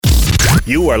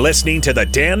You are listening to the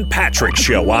Dan Patrick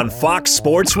Show on Fox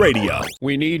Sports Radio.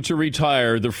 We need to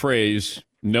retire the phrase,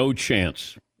 no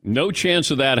chance. No chance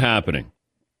of that happening.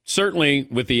 Certainly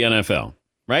with the NFL,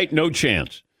 right? No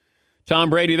chance.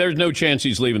 Tom Brady, there's no chance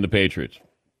he's leaving the Patriots.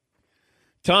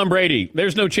 Tom Brady,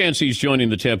 there's no chance he's joining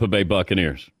the Tampa Bay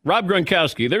Buccaneers. Rob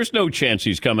Gronkowski, there's no chance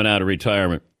he's coming out of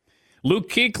retirement. Luke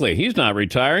Kuechly, he's not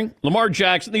retiring. Lamar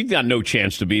Jackson, he's got no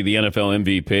chance to be the NFL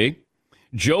MVP.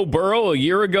 Joe Burrow, a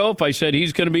year ago, if I said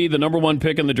he's going to be the number one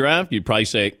pick in the draft, you'd probably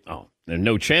say, oh, there's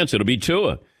no chance it'll be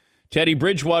Tua. Teddy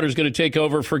Bridgewater's going to take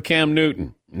over for Cam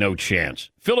Newton. No chance.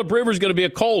 Phillip Rivers going to be a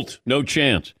Colt. No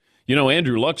chance. You know,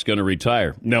 Andrew Luck's going to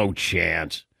retire. No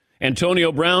chance.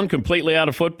 Antonio Brown completely out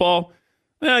of football.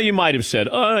 Well, you might have said,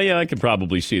 oh, yeah, I could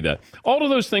probably see that. All of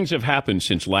those things have happened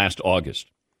since last August.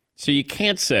 So you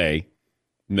can't say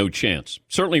no chance,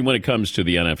 certainly when it comes to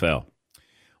the NFL.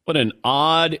 What an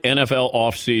odd NFL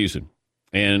offseason.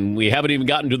 And we haven't even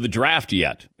gotten to the draft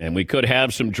yet. And we could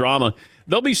have some drama.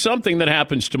 There'll be something that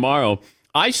happens tomorrow.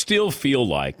 I still feel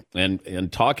like,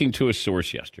 and talking to a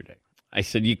source yesterday, I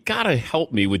said, you got to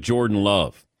help me with Jordan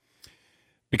Love.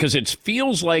 Because it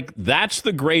feels like that's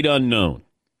the great unknown.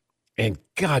 And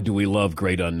God, do we love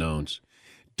great unknowns.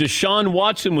 Deshaun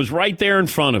Watson was right there in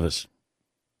front of us.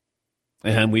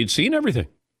 And we'd seen everything.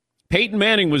 Peyton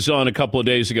Manning was on a couple of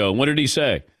days ago. What did he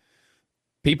say?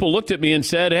 People looked at me and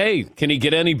said, hey, can he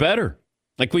get any better?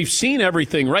 Like, we've seen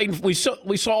everything, right? We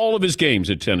saw all of his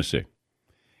games at Tennessee.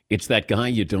 It's that guy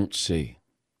you don't see.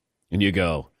 And you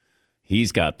go,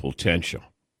 he's got potential.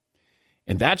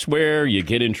 And that's where you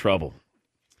get in trouble.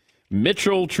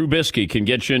 Mitchell Trubisky can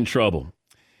get you in trouble.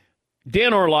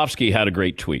 Dan Orlovsky had a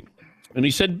great tweet. And he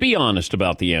said, be honest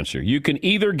about the answer. You can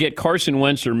either get Carson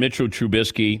Wentz or Mitchell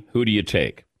Trubisky. Who do you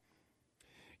take?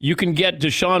 You can get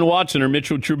Deshaun Watson or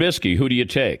Mitchell Trubisky. Who do you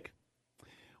take?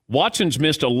 Watson's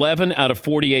missed 11 out of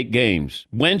 48 games.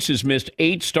 Wentz has missed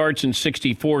 8 starts in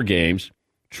 64 games.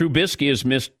 Trubisky has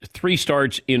missed 3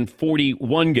 starts in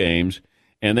 41 games.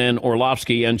 And then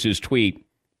Orlovsky ends his tweet,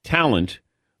 talent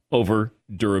over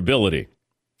durability.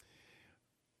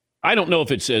 I don't know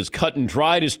if it says cut and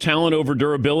dried as talent over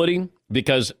durability,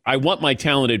 because I want my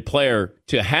talented player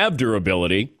to have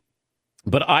durability,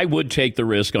 but I would take the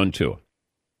risk on Tua.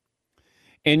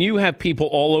 And you have people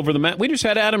all over the map. We just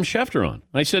had Adam Schefter on.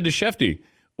 I said to Shefty,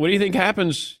 what do you think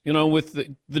happens, with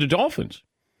the Dolphins?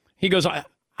 He goes,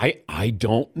 I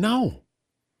don't know,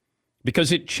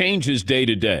 because it changes day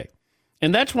to day.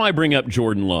 And that's why I bring up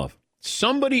Jordan Love.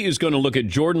 Somebody is going to look at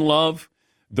Jordan Love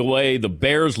the way the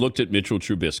Bears looked at Mitchell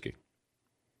Trubisky.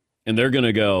 And they're going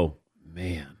to go,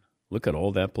 man, look at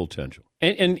all that potential.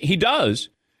 And he does.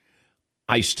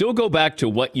 I still go back to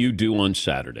what you do on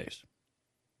Saturdays.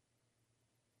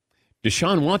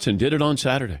 Deshaun Watson did it on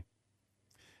Saturday.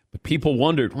 But people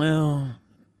wondered, well,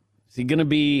 is he going to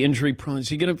be injury prone?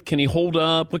 Can he hold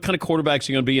up? What kind of quarterback is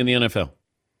he going to be in the NFL?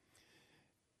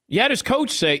 You had his coach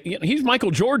say, he's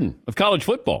Michael Jordan of college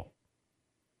football.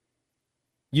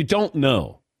 You don't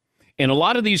know. And a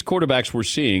lot of these quarterbacks we're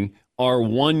seeing are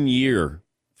one-year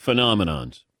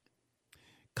phenomenons.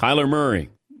 Kyler Murray.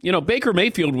 Baker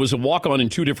Mayfield was a walk-on in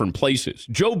 2 different places.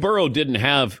 Joe Burrow didn't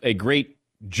have a great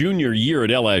junior year at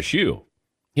LSU.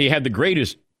 He had the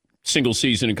greatest single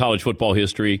season in college football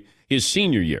history his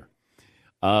senior year.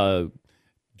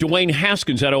 Dwayne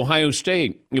Haskins at Ohio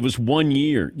State, it was 1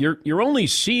 year. You're only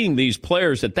seeing these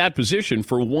players at that position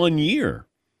for 1 year.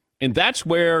 And that's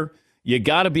where you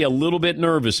got to be a little bit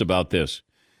nervous about this.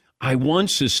 I want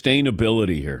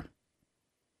sustainability here.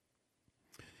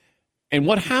 And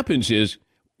what happens is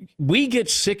we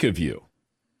get sick of you.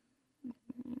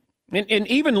 And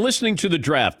even listening to the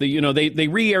draft, they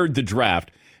re-aired the draft,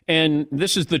 and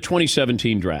this is the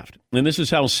 2017 draft. And this is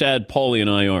how sad Paulie and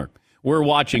I are. We're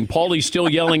watching. Paulie's still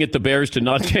yelling at the Bears to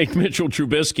not take Mitchell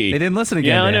Trubisky. They didn't listen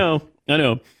again. Yeah, I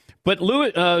know. But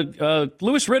Louis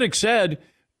Riddick said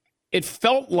it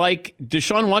felt like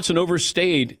Deshaun Watson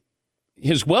overstayed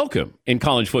his welcome in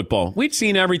college football. We'd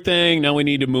seen everything. Now we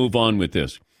need to move on with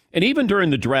this. And even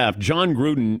during the draft, John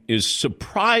Gruden is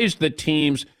surprised that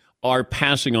teams are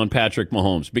passing on Patrick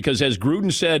Mahomes, because as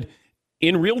Gruden said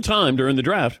in real time during the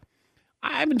draft,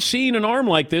 I haven't seen an arm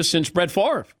like this since Brett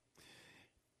Favre.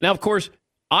 Now, of course,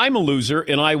 I'm a loser,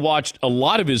 and I watched a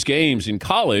lot of his games in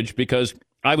college because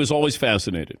I was always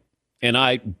fascinated. And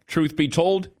I, truth be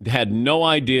told, had no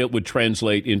idea it would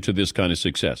translate into this kind of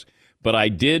success. But I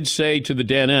did say to the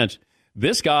Danettes,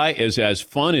 this guy is as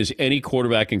fun as any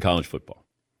quarterback in college football,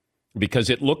 because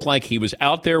it looked like he was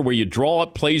out there where you draw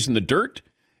up plays in the dirt,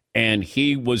 and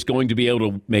he was going to be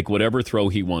able to make whatever throw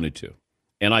he wanted to.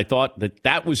 And I thought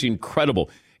that was incredible.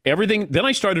 everything. Then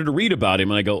I started to read about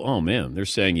him, and I go, oh, man, they're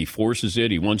saying he forces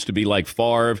it. He wants to be like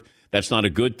Favre. That's not a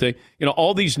good thing.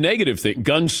 All these negative things.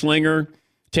 Gunslinger,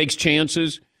 takes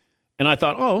chances. And I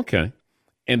thought, oh, okay.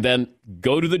 And then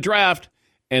go to the draft,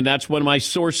 and that's when my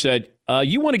source said,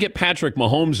 you want to get Patrick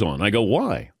Mahomes on. I go,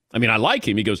 why? I mean, I like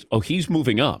him. He goes, oh, he's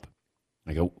moving up.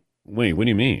 I go, wait, what do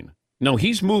you mean? No,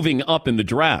 he's moving up in the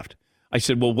draft. I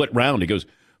said, well, what round? He goes,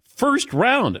 first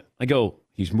round. I go,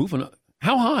 he's moving up.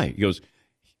 How high? He goes,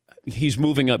 he's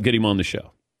moving up. Get him on the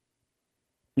show.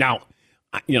 Now,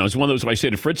 it's one of those I say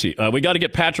to Fritzy, we got to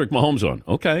get Patrick Mahomes on.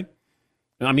 Okay.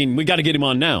 I mean, we got to get him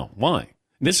on now. Why?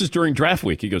 This is during draft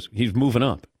week. He goes, he's moving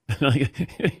up.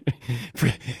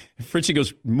 Fritzy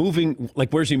goes, moving?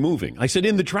 Like, where's he moving? I said,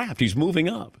 in the draft. He's moving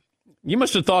up. You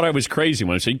must have thought I was crazy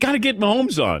when I said, you got to get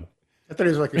Mahomes on. I thought he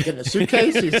was like getting a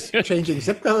suitcase. He's changing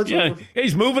zip codes. Yeah,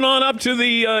 he's moving on up to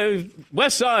the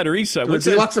west side or east side. To a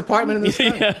deluxe apartment in the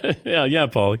sky. Yeah,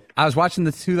 Paulie. I was watching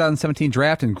the 2017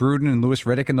 draft, and Gruden and Louis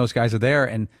Riddick and those guys are there,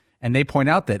 and they point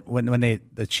out that when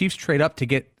the Chiefs trade up to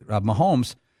get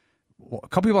Mahomes, a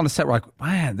couple people on the set were like,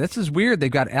 man, this is weird.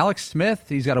 They've got Alex Smith.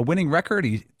 He's got a winning record.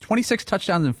 He's 26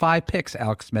 touchdowns and 5 picks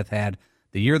Alex Smith had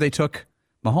the year they took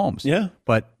Mahomes. Yeah.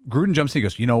 But Gruden jumps in and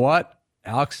goes, you know what?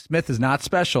 Alex Smith is not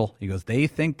special. He goes, they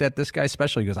think that this guy's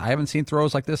special. He goes, I haven't seen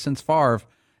throws like this since Favre.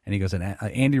 And he goes, and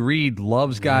Andy Reid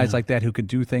loves guys like that who can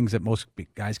do things that most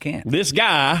guys can't. This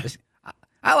guy.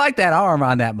 I like that arm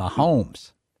on that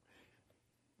Mahomes.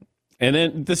 And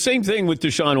then the same thing with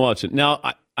Deshaun Watson.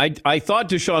 Now, I thought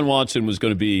Deshaun Watson was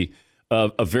going to be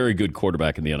a very good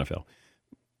quarterback in the NFL.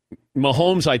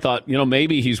 Mahomes, I thought,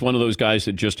 maybe he's one of those guys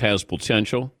that just has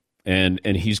potential, and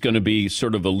he's going to be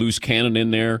sort of a loose cannon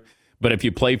in there. But if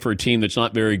you play for a team that's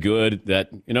not very good,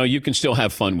 that you can still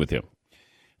have fun with him.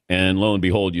 And lo and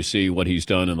behold, you see what he's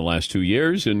done in the last 2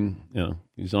 years, and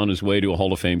he's on his way to a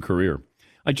Hall of Fame career.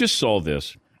 I just saw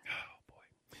this. Oh,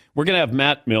 boy. We're going to have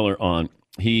Matt Miller on.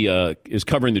 He is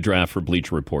covering the draft for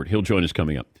Bleacher Report. He'll join us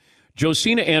coming up.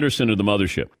 Josina Anderson of the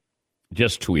Mothership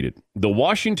just tweeted, the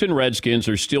Washington Redskins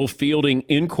are still fielding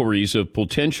inquiries of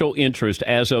potential interest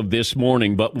as of this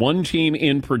morning, but one team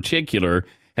in particular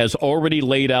has already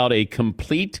laid out a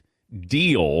complete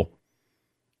deal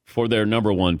for their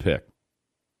number 1 pick.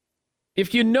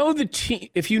 If you know the team,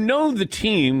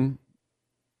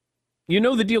 you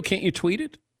know the deal. Can't you tweet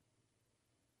it?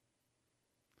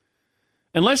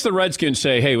 Unless the Redskins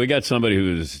say, hey, we got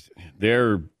somebody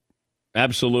they're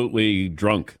absolutely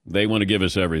drunk. They want to give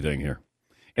us everything here.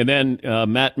 And then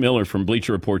Matt Miller from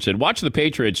Bleacher Report said, watch the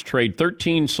Patriots trade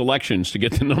 13 selections to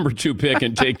get the number 2 pick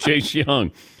and take Chase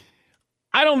Young.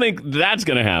 I don't think that's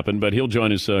going to happen, but he'll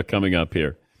join us coming up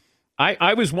here.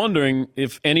 I was wondering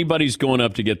if anybody's going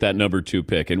up to get that number 2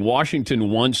 pick, and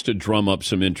Washington wants to drum up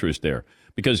some interest there.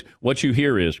 Because what you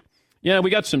hear is, yeah,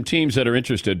 we got some teams that are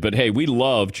interested, but hey, we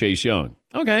love Chase Young.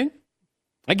 Okay,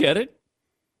 I get it.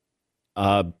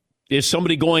 Is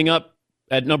somebody going up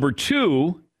at number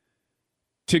 2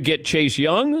 to get Chase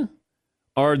Young,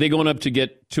 or are they going up to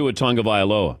get Tua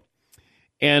Tagovailoa?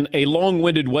 And a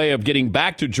long-winded way of getting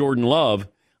back to Jordan Love,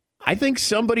 I think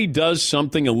somebody does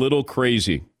something a little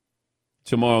crazy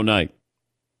tomorrow night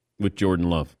with Jordan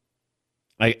Love.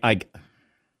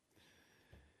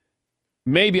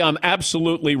 Maybe I'm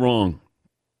absolutely wrong,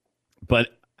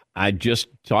 but I just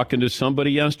talking to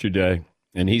somebody yesterday,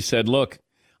 and he said, look,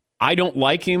 I don't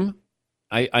like him.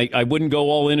 I wouldn't go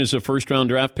all in as a first-round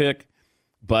draft pick,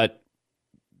 but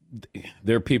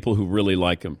there are people who really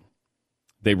like him.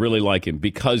 They really like him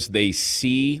because they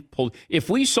see. If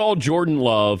we saw Jordan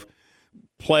Love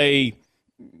play,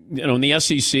 in the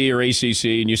SEC or ACC,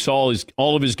 and you saw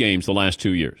all of his games the last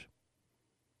 2 years,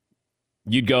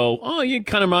 you'd go, oh, he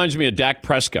kind of reminds me of Dak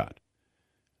Prescott.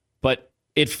 But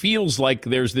it feels like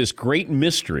there's this great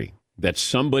mystery that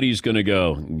somebody's going to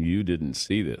go, you didn't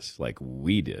see this like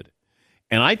we did.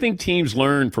 And I think teams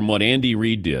learn from what Andy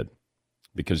Reid did,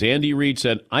 because Andy Reid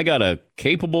said, I got a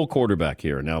capable quarterback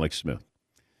here in Alex Smith.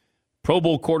 Pro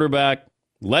Bowl quarterback,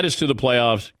 led us to the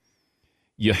playoffs.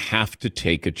 You have to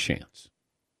take a chance.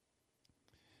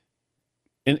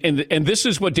 And this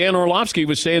is what Dan Orlovsky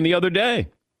was saying the other day.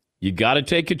 You got to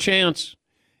take a chance,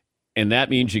 and that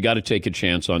means you got to take a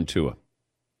chance on Tua.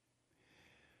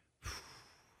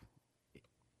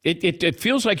 It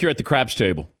feels like you're at the craps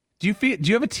table. Do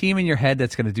you have a team in your head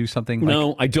that's going to do something?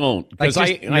 No, I don't. Because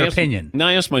opinion.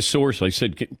 I asked my source. I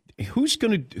said, "Who's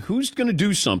going to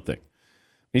do something?"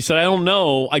 He said, I don't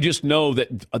know. I just know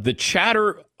that the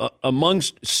chatter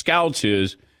amongst scouts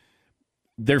is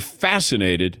they're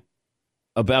fascinated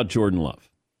about Jordan Love.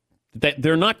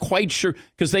 They're not quite sure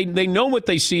because they know what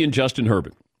they see in Justin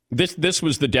Herbert. This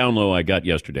was the down low I got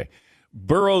yesterday.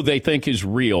 Burrow, they think, is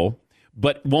real,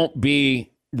 but won't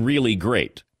be really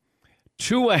great.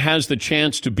 Tua has the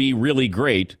chance to be really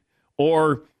great,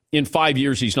 or in 5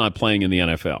 years, he's not playing in the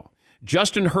NFL.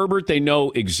 Justin Herbert, they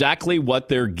know exactly what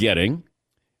they're getting.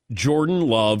 Jordan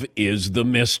Love is the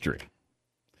mystery.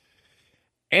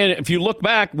 And if you look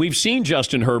back, we've seen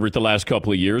Justin Herbert the last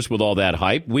couple of years with all that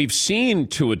hype. We've seen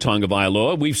Tua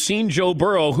Tagovailoa. We've seen Joe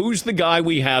Burrow. Who's the guy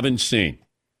we haven't seen?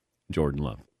 Jordan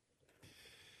Love.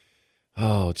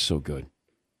 Oh, it's so good.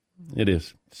 It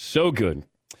is. So good.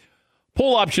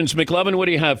 Poll options, McLevin, what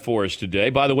do you have for us today?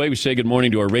 By the way, we say good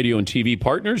morning to our radio and TV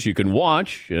partners. You can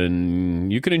watch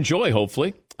and you can enjoy,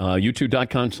 hopefully,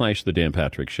 youtube.com/The Dan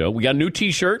Patrick Show. We got a new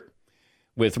T-shirt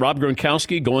with Rob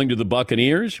Gronkowski going to the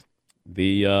Buccaneers,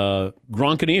 the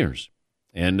Gronkaneers.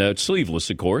 And it's sleeveless,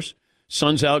 of course.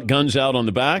 Sun's out, guns out on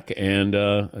the back, and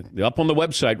up on the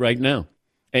website right now.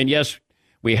 And yes,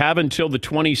 we have until the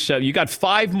 27th. You got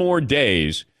 5 more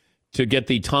days to get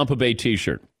the Tampa Bay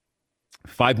T-shirt.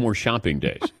 5 more shopping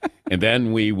days. And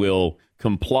then we will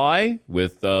comply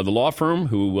with the law firm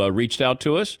who reached out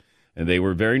to us, and they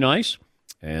were very nice.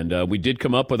 And we did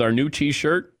come up with our new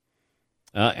T-shirt.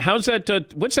 How's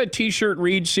that? What's that T-shirt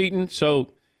read, Seton?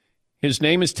 So his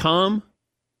name is Tom?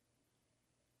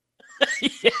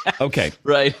 Yeah. Okay.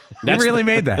 Right. We really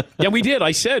made that. Yeah, we did.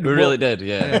 I said. We really did.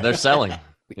 Yeah. They're selling.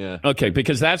 Yeah. Okay,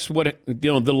 because that's what,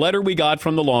 the letter we got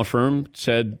from the law firm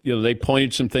said, they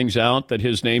pointed some things out, that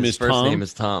his name is Tom. First name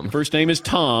is Tom. First name is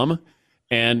Tom,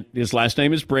 and his last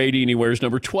name is Brady, and he wears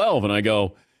number 12. And I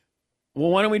go, well,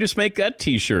 why don't we just make that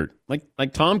T-shirt?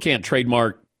 Like Tom can't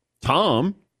trademark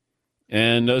Tom.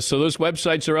 And so those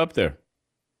websites are up there.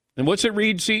 And what's it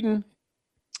read, Seton?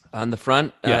 On the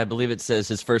front, I believe it says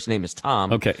his first name is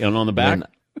Tom. Okay, and on the back? And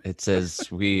it says,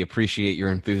 we appreciate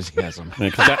your enthusiasm.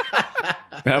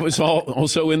 That was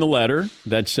also in the letter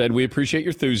that said, we appreciate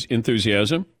your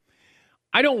enthusiasm.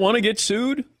 I don't want to get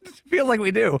sued. Feels like we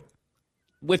do.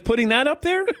 With putting that up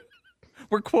there?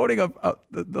 We're quoting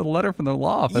the letter from the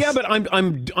law office. Yeah, but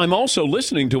I'm also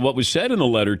listening to what was said in the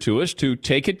letter to us to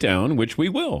take it down, which we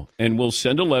will. And we'll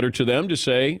send a letter to them to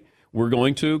say, we're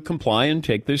going to comply and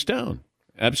take this down.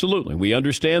 Absolutely. We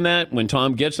understand that when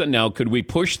Tom gets it. Now, could we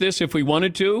push this if we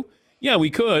wanted to? Yeah, we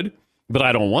could, but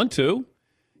I don't want to.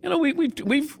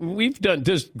 We've done.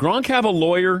 Does Gronk have a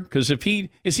lawyer? Because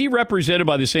is he represented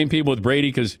by the same people with Brady?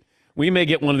 Because we may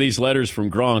get one of these letters from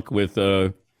Gronk with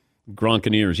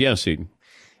Gronkaneers. Yes, Eden.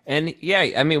 And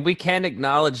yeah, we can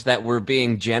acknowledge that we're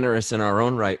being generous in our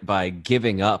own right by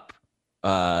giving up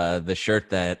the shirt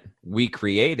that we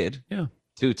created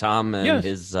to Tom and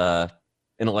his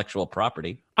intellectual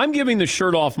property. I'm giving the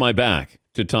shirt off my back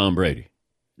to Tom Brady.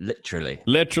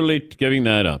 Literally giving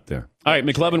that up there. All right,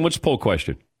 McLevin, what's the poll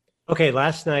question? Okay,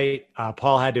 last night,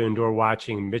 Paul had to endure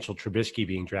watching Mitchell Trubisky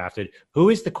being drafted. Who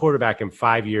is the quarterback in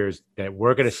 5 years that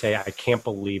we're going to say, I can't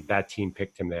believe that team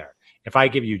picked him there? If I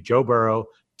give you Joe Burrow,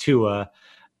 Tua,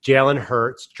 Jalen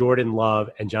Hurts, Jordan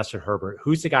Love, and Justin Herbert,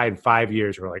 who's the guy in 5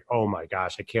 years where we're like, oh my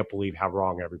gosh, I can't believe how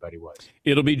wrong everybody was?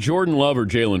 It'll be Jordan Love or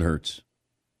Jalen Hurts,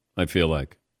 I feel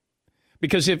like.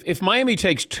 Because if Miami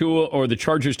takes Tua or the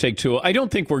Chargers take Tua, I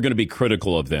don't think we're going to be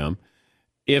critical of them.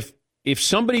 If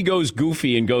somebody goes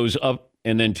goofy and goes up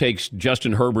and then takes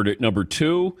Justin Herbert at number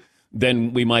 2,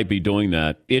 then we might be doing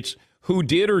that. It's who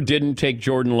did or didn't take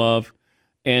Jordan Love,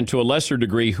 and to a lesser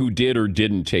degree, who did or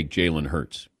didn't take Jalen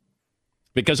Hurts.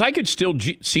 Because I could still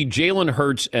see Jalen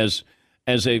Hurts as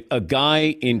a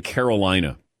guy in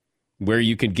Carolina where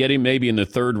you could get him maybe in the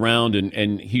 3rd round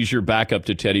and he's your backup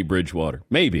to Teddy Bridgewater.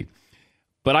 Maybe.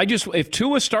 But if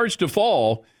Tua starts to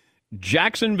fall,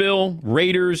 Jacksonville,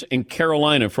 Raiders, and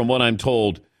Carolina, from what I'm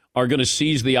told, are going to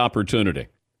seize the opportunity.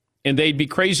 And they'd be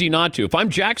crazy not to. If I'm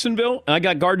Jacksonville and I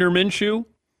got Gardner Minshew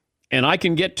and I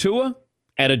can get Tua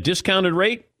at a discounted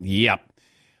rate, yep.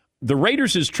 The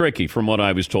Raiders is tricky from what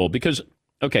I was told because,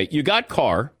 okay, you got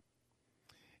Carr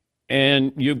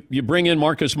and you bring in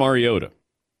Marcus Mariota.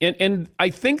 And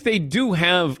I think they do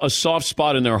have a soft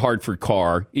spot in their heart for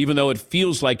Carr, even though it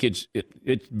feels like it's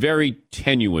very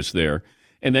tenuous there.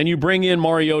 And then you bring in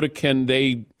Mariota. Can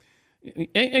they?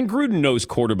 And Gruden knows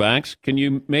quarterbacks. Can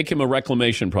you make him a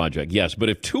reclamation project? Yes. But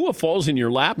if Tua falls in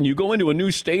your lap and you go into a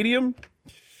new stadium,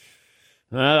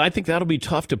 I think that'll be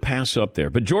tough to pass up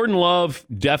there. But Jordan Love,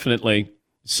 definitely.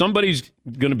 Somebody's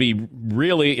going to be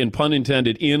really, and pun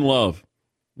intended, in love.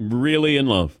 Really in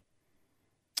love.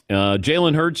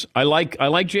 Jalen Hurts, I like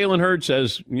Jalen Hurts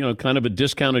as, kind of a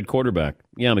discounted quarterback.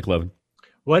 Yeah, McLevin.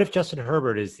 What if Justin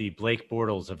Herbert is the Blake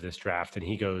Bortles of this draft and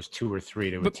he goes 2 or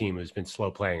 3 to a team who's been slow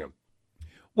playing him?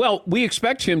 Well, we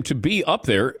expect him to be up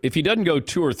there. If he doesn't go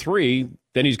 2 or 3,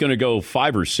 then he's going to go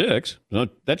 5 or 6.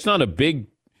 That's not a big.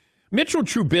 Mitchell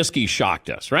Trubisky shocked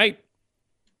us, right?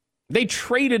 They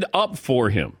traded up for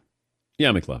him.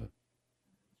 Yeah, McLovin.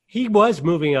 He was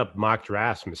moving up mock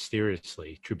drafts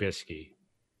mysteriously, Trubisky.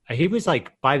 He was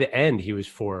like, by the end, he was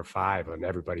 4 or 5 on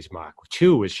everybody's mock.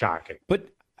 2 was shocking. But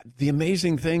the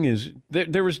amazing thing is,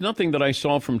 there was nothing that I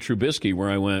saw from Trubisky where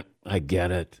I went, I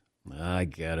get it.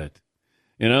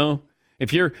 You know,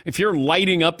 if you're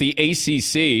lighting up the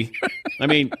ACC, I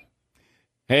mean,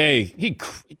 hey,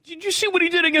 did you see what he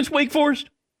did against Wake Forest?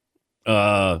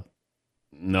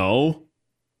 No.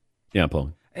 Yeah,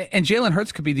 Paul. And Jalen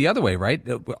Hurts could be the other way, right?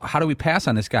 How do we pass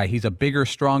on this guy? He's a bigger,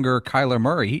 stronger Kyler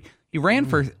Murray. He ran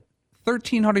for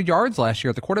 1,300 yards last year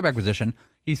at the quarterback position.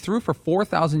 He threw for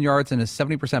 4,000 yards and is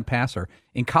 70% passer.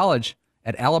 In college,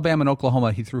 at Alabama and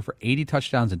Oklahoma, he threw for 80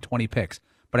 touchdowns and 20 picks.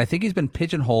 But I think he's been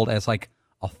pigeonholed as like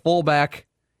a fullback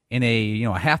in a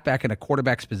halfback in a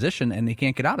quarterback's position, and he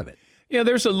can't get out of it. Yeah,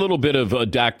 there's a little bit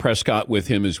of Dak Prescott with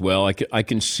him as well. I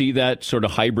can see that sort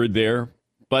of hybrid there,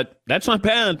 but that's not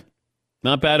bad.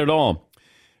 Not bad at all.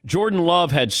 Jordan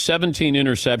Love had 17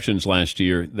 interceptions last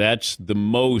year. That's the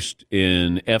most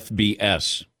in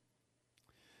FBS.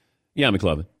 Yeah,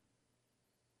 McLovin.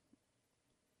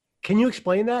 Can you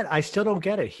explain that? I still don't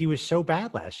get it. He was so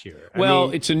bad last year.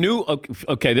 It's a new...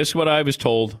 Okay, this is what I was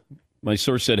told. My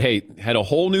source said, hey, had a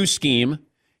whole new scheme.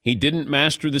 He didn't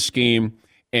master the scheme,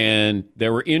 and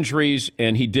there were injuries,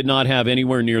 and he did not have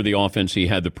anywhere near the offense he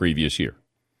had the previous year.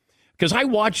 Because I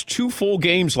watched 2 full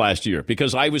games last year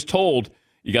because I was told,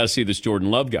 you got to see this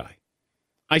Jordan Love guy.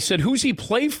 I said, who's he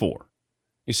play for?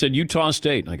 He said, Utah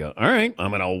State. And I go, all right, I'm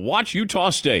going to watch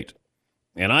Utah State.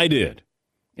 And I did.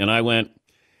 And I went,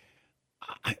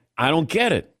 I don't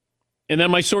get it. And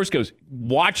then my source goes,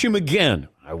 watch him again.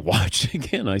 I watched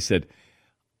again. I said,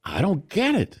 I don't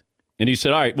get it. And he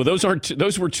said, all right, well, those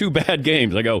were 2 bad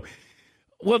games. I go,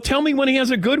 well, tell me when he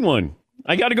has a good one.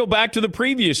 I got to go back to the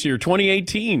previous year,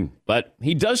 2018. But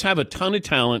he does have a ton of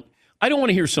talent. I don't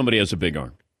want to hear somebody has a big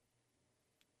arm.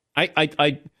 I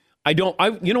don't.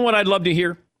 You know what I'd love to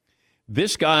hear?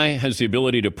 This guy has the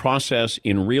ability to process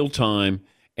in real time,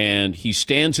 and he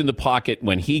stands in the pocket.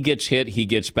 When he gets hit, he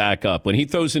gets back up. When he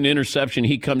throws an interception,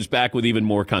 he comes back with even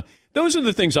more Those are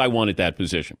the things I want at that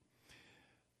position.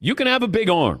 You can have a big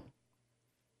arm.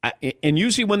 And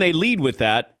usually when they lead with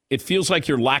that, it feels like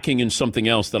you're lacking in something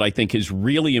else that I think is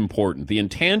really important. The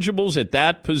intangibles at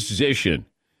that position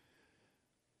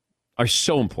are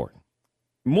so important.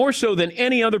 More so than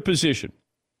any other position.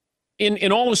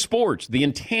 In all of sports, the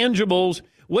intangibles,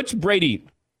 what's Brady?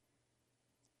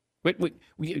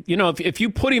 If you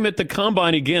put him at the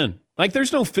combine again, like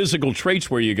there's no physical traits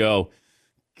where you go,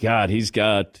 God,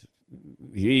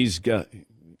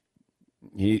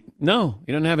 no,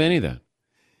 he doesn't have any of that.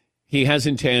 He has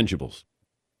intangibles.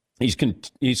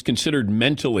 He's considered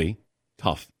mentally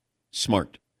tough,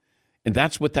 smart. And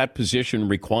that's what that position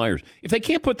requires. If they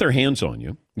can't put their hands on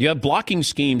you, you have blocking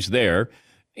schemes there.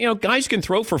 Guys can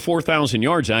throw for 4,000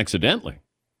 yards accidentally.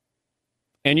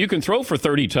 And you can throw for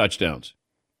 30 touchdowns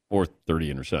or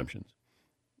 30 interceptions.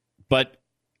 But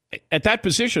at that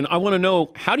position, I want to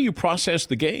know, how do you process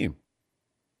the game?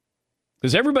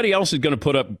 Because everybody else is going to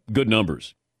put up good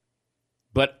numbers.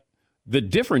 But the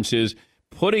difference is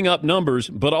putting up numbers,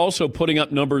 but also putting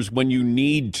up numbers when you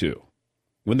need to,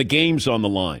 when the game's on the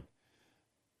line.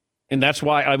 And that's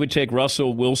why I would take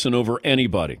Russell Wilson over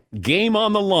anybody. Game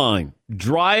on the line.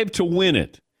 Drive to win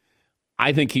it.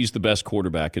 I think he's the best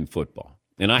quarterback in football.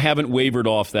 And I haven't wavered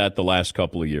off that the last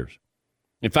couple of years.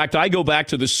 In fact, I go back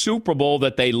to the Super Bowl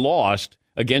that they lost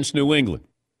against New England.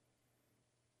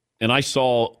 And I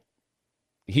saw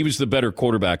he was the better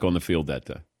quarterback on the field that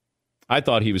day. I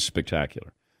thought he was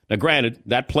spectacular. Now, granted,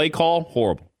 that play call,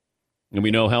 horrible. And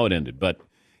we know how it ended. But,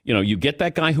 you get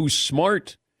that guy who's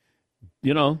smart.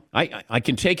 I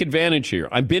can take advantage here.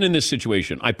 I've been in this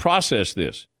situation. I process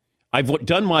this. I've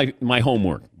done my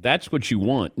homework. That's what you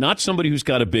want, not somebody who's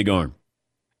got a big arm.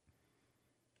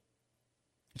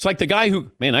 It's like the guy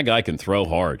that guy can throw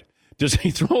hard. Does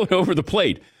he throw it over the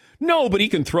plate? No, but he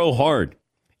can throw hard.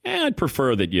 I'd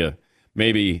prefer that you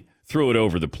maybe threw it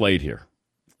over the plate here.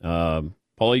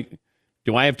 Paulie,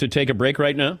 do I have to take a break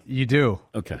right now? You do.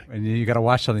 Okay. And you got to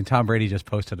watch something. Tom Brady just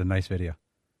posted a nice video.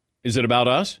 Is it about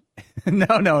us? No,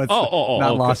 it's not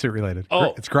okay. lawsuit related.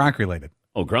 It's Gronk related.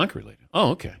 Oh, Gronk related.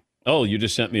 Oh, okay. Oh, you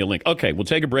just sent me a link. Okay, we'll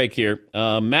take a break here.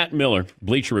 Matt Miller,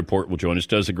 Bleacher Report, will join us.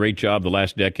 Does a great job the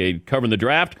last decade covering the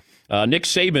draft. Nick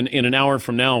Saban in an hour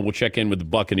from now. We'll check in with the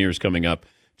Buccaneers coming up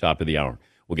top of the hour.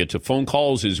 We'll get to phone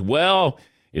calls as well.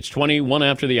 It's 21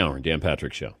 after the hour. Dan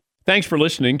Patrick Show. Thanks for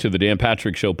listening to the Dan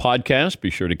Patrick Show podcast. Be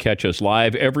sure to catch us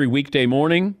live every weekday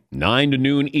morning, 9 to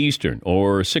noon Eastern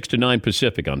or 6 to 9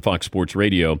 Pacific on Fox Sports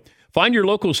Radio. Find your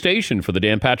local station for the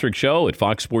Dan Patrick Show at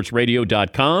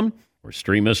foxsportsradio.com or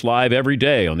stream us live every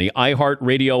day on the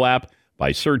iHeartRadio app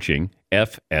by searching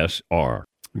FSR.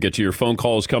 We'll get to your phone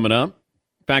calls coming up.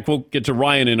 In fact, we'll get to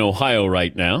Ryan in Ohio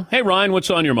right now. Hey, Ryan,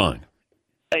 what's on your mind?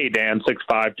 Hey, Dan, 6'5",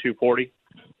 240.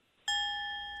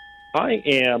 I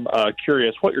am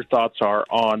curious what your thoughts are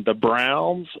on the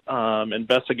Browns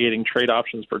investigating trade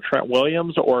options for Trent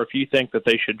Williams, or if you think that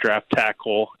they should draft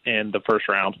tackle in the first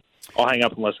round. I'll hang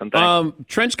up and listen. Thanks.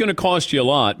 Trent's going to cost you a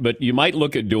lot, but you might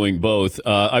look at doing both.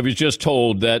 I was just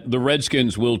told that the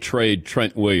Redskins will trade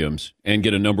Trent Williams and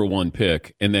get a number 1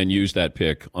 pick and then use that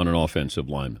pick on an offensive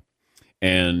lineman.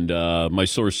 And my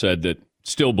source said that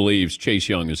still believes Chase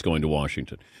Young is going to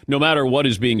Washington. No matter what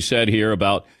is being said here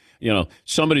about,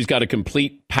 somebody's got a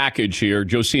complete package here.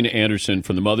 Josina Anderson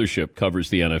from the Mothership covers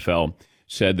the NFL,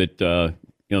 said that,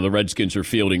 the Redskins are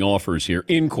fielding offers here,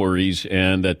 inquiries,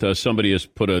 and that somebody has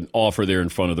put an offer there in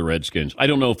front of the Redskins. I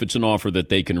don't know if it's an offer that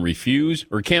they can refuse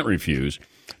or can't refuse,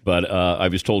 but I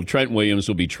was told Trent Williams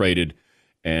will be traded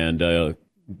and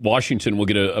Washington will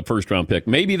get a first-round pick.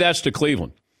 Maybe that's to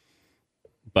Cleveland.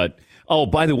 But, oh,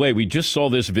 by the way, we just saw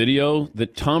this video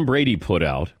that Tom Brady put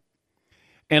out,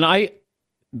 and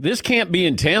this can't be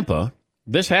in Tampa.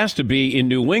 This has to be in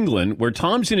New England, where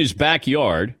Tom's in his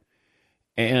backyard,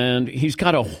 and he's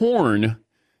got a horn,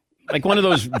 like one of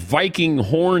those Viking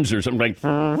horns or something, like,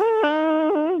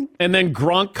 and then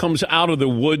Gronk comes out of the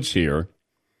woods here,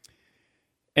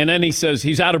 and then he says,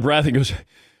 he's out of breath, he goes,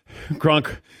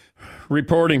 Gronk,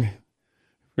 reporting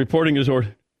his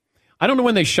order. I don't know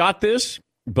when they shot this,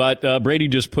 but Brady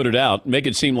just put it out, make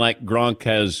it seem like Gronk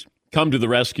has come to the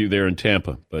rescue there in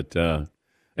Tampa, but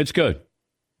it's good.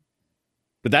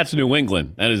 But that's New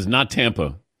England. That is not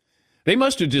Tampa. They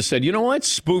must have just said, you know what,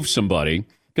 spoof somebody,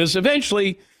 because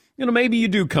eventually, maybe you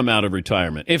do come out of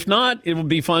retirement. If not, it would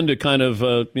be fun to kind of,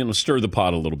 stir the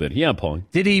pot a little bit. Yeah, Paul.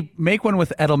 Did he make one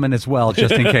with Edelman as well,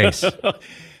 just in case?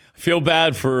 Feel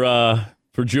bad for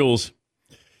Jules.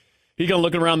 He's going to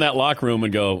look around that locker room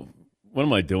and go, what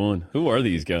am I doing? Who are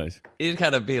these guys? He'd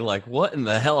kind of be like, what in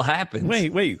the hell happened?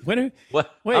 Wait. What?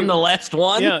 I'm the last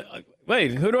one? Yeah.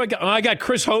 Wait, who do I got? Oh, I got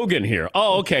Chris Hogan here.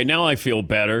 Oh, okay. Now I feel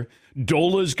better.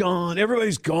 Dola's gone.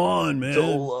 Everybody's gone, man.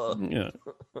 Dola.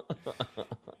 Yeah.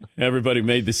 Everybody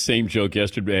made the same joke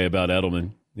yesterday about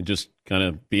Edelman. Just kind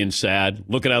of being sad,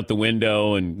 looking out the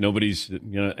window, and nobody's,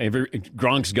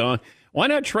 Gronk's gone. Why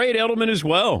not trade Edelman as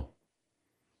well?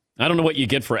 I don't know what you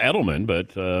get for Edelman,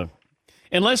 but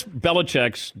unless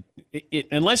Belichick's,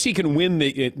 unless he can win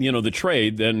the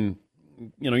trade, then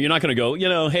you're not going to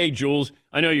go, hey, Jules,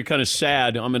 I know you're kind of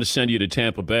sad. I'm going to send you to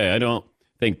Tampa Bay. I don't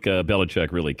think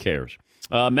Belichick really cares.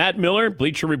 Matt Miller,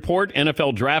 Bleacher Report,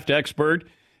 NFL draft expert,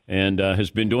 and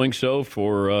has been doing so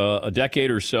for a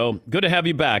decade or so. Good to have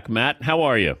you back, Matt. How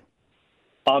are you?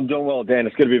 I'm doing well, Dan.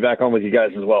 It's good to be back on with you guys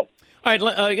as well. All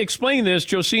right, explain this.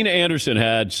 Josina Anderson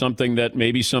had something that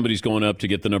maybe somebody's going up to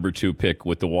get the number 2 pick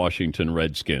with the Washington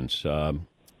Redskins.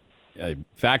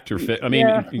 Fact or fit? I mean,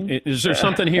 is there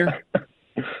something here?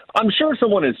 I'm sure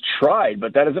someone has tried,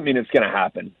 but that doesn't mean it's going to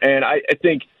happen. And I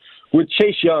think with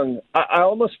Chase Young, I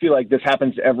almost feel like this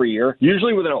happens every year,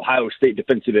 usually with an Ohio State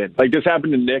defensive end. Like this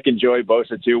happened to Nick and Joey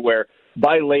Bosa, too, where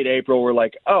by late April, we're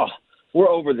like, oh, we're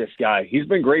over this guy. He's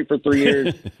been great for 3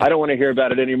 years. I don't want to hear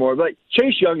about it anymore. But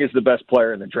Chase Young is the best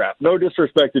player in the draft. No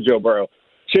disrespect to Joe Burrow.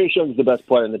 Chase Young is the best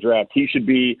player in the draft. He should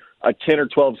be a 10 or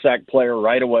 12 sack player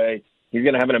right away. He's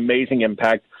going to have an amazing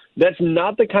impact. That's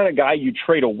not the kind of guy you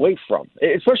trade away from,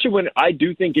 especially when I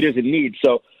do think it is a need.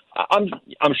 So I'm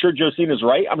sure Josina's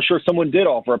right. I'm sure someone did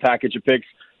offer a package of picks.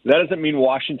 That doesn't mean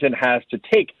Washington has to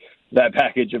take that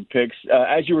package of picks.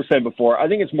 As you were saying before, I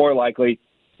think it's more likely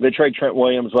they trade Trent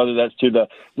Williams, whether that's to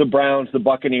the Browns, the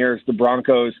Buccaneers, the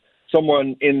Broncos,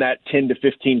 someone in that 10 to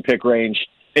 15 pick range,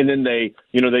 and then they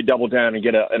double down and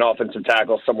get an offensive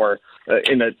tackle somewhere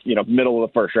in the middle of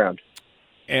the first round.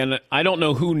 And I don't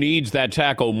know who needs that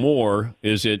tackle more.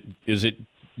 Is it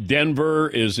Denver?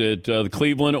 Is it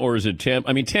Cleveland? Or is it Tampa?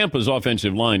 I mean, Tampa's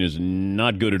offensive line is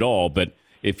not good at all. But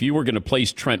if you were going to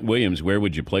place Trent Williams, where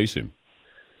would you place him?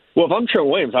 Well, if I'm Trent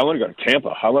Williams, I want to go to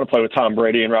Tampa. I want to play with Tom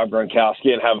Brady and Rob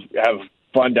Gronkowski and have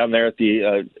fun down there at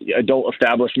the adult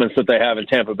establishments that they have in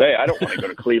Tampa Bay. I don't want to go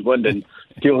to Cleveland and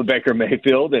deal with Baker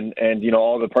Mayfield and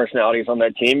all the personalities on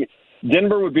that team.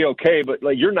 Denver would be okay, but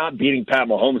you're not beating Pat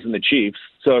Mahomes and the Chiefs.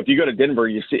 So if you go to Denver,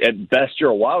 you see at best you're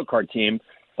a wild card team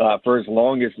for as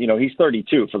long as he's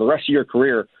 32. For the rest of your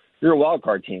career, you're a wild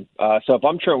card team. So if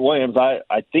I'm Trent Williams,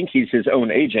 I think he's his own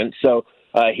agent. So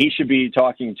he should be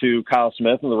talking to Kyle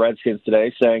Smith and the Redskins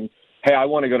today saying, hey, I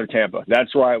want to go to Tampa.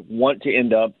 That's where I want to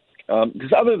end up.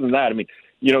 Because other than that, I mean,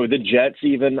 the Jets,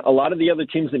 even a lot of the other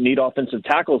teams that need offensive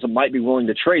tackles and might be willing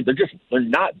to trade, they're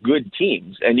not good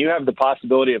teams. And you have the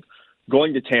possibility of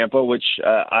going to Tampa, which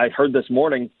I heard this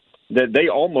morning that they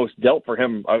almost dealt for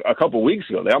him a couple weeks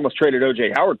ago. They almost traded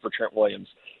O.J. Howard for Trent Williams.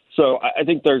 So I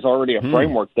think there's already a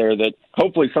framework there that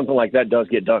hopefully something like that does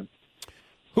get done.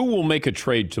 Who will make a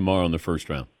trade tomorrow in the first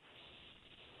round?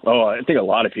 Oh, I think a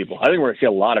lot of people. I think we're going to see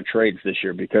a lot of trades this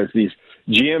year because these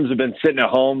GMs have been sitting at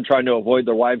home trying to avoid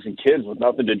their wives and kids with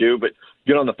nothing to do but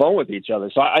get on the phone with each other.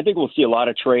 So I think we'll see a lot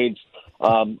of trades.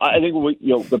 I think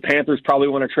the Panthers probably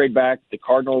want to trade back. The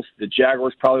Cardinals, the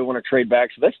Jaguars probably want to trade back.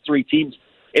 So that's 3 teams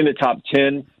in the top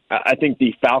 10. I think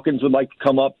the Falcons would like to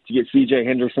come up to get C.J.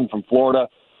 Henderson from Florida.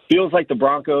 Feels like the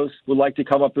Broncos would like to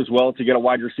come up as well to get a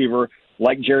wide receiver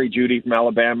like Jerry Jeudy from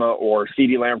Alabama or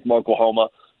CeeDee Lamb from Oklahoma.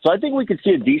 So I think we could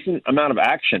see a decent amount of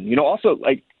action. Also,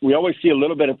 like we always see a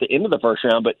little bit at the end of the first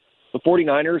round, but the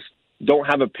 49ers don't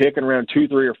have a pick in round 2,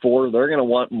 3, or 4. They're going to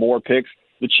want more picks.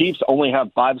 The Chiefs only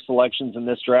have 5 selections in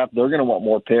this draft. They're going to want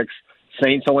more picks.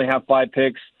 Saints only have 5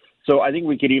 picks. So I think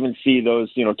we could even see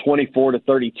those, 24 to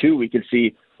 32. We could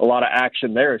see a lot of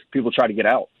action there as people try to get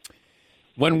out.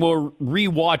 When we're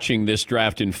rewatching this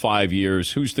draft in 5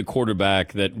 years, who's the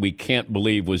quarterback that we can't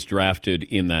believe was drafted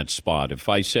in that spot? If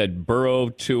I said Burrow,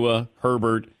 Tua,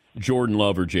 Herbert, Jordan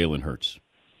Love, or Jalen Hurts?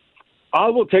 I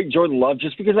will take Jordan Love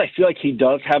just because I feel like he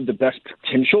does have the best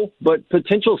potential, but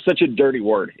potential is such a dirty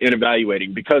word in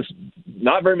evaluating because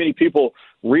not very many people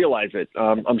realize it.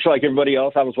 I'm sure like everybody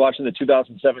else, I was watching the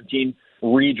 2017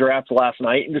 redraft last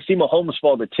night, and to see Mahomes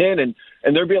fall to 10, and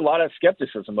there'd be a lot of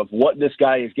skepticism of what this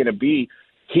guy is going to be.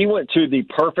 He went to the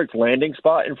perfect landing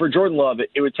spot, and for Jordan Love,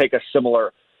 it would take a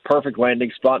similar perfect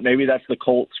landing spot. Maybe that's the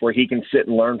Colts where he can sit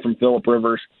and learn from Phillip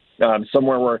Rivers,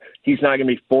 somewhere where he's not going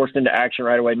to be forced into action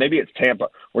right away. Maybe it's Tampa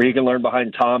where he can learn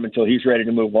behind Tom until he's ready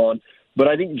to move on. But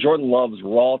I think Jordan Love's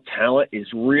raw talent is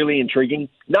really intriguing,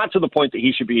 not to the point that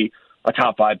he should be a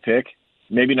top 5 pick,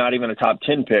 maybe not even a top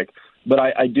 10 pick. But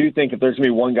I do think if there's going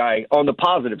to be one guy on the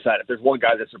positive side, if there's one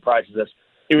guy that surprises us,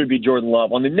 it would be Jordan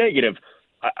Love. On the negative,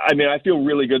 I feel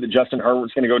really good that Justin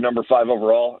Herbert's going to go number 5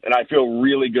 overall, and I feel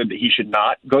really good that he should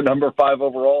not go number 5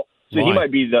 overall. So Why? He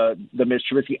might be the Mitch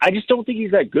Trubisky. I just don't think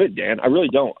he's that good, Dan. I really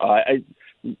don't.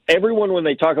 Everyone, when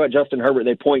they talk about Justin Herbert,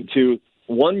 they point to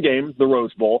one game, the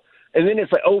Rose Bowl, and then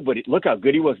it's like, oh, but look how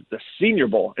good he was at the Senior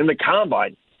Bowl in the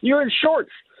Combine. You're in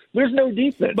shorts. There's no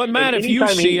defense. But, Matt, if you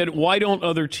see it, why don't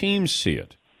other teams see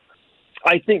it?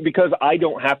 I think because I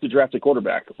don't have to draft a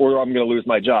quarterback or I'm going to lose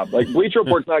my job. Like, Bleacher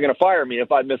Report's not going to fire me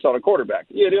if I miss on a quarterback.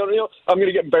 I'm going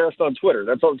to get embarrassed on Twitter.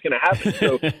 That's all that's going to happen.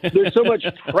 So there's so much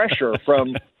pressure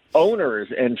from owners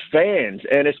and fans,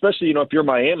 and especially, if you're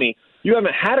Miami, you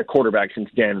haven't had a quarterback since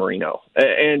Dan Marino.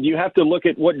 And you have to look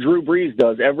at what Drew Brees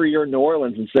does every year in New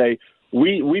Orleans and say,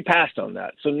 we passed on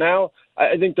that. So now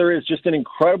I think there is just an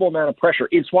incredible amount of pressure.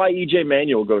 It's why E.J.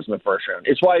 Manuel goes in the first round.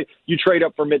 It's why you trade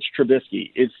up for Mitch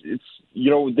Trubisky. It's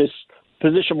this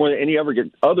position where any other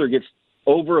gets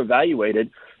over-evaluated.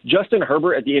 Justin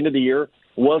Herbert at the end of the year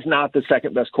was not the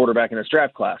second best quarterback in his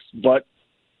draft class, but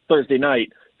Thursday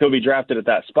night he'll be drafted at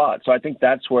that spot. So I think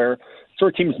that's where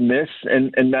sort of teams miss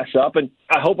and mess up. And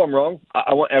I hope I'm wrong.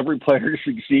 I want every player to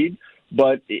succeed,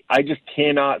 but I just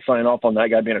cannot sign off on that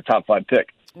guy being a top 5 pick.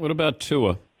 What about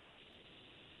Tua?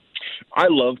 I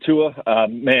love Tua.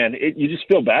 You just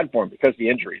feel bad for him because of the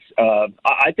injuries.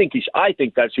 I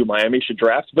think that's who Miami should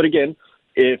draft. But again,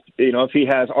 if he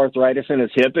has arthritis in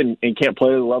his hip and can't play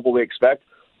at the level we expect,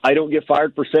 I don't get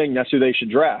fired for saying that's who they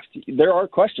should draft. There are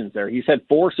questions there. He's had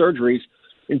 4 surgeries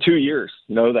in 2 years.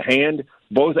 The hand,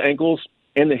 both ankles,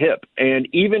 and the hip. And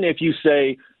even if you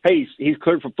say, hey, he's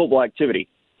cleared for football activity,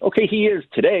 okay, he is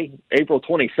today, April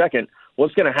 22nd.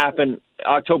 What's going to happen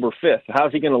October 5th?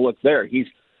 How's he going to look there? He's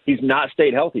not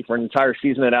stayed healthy for an entire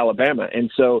season at Alabama. And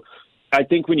so I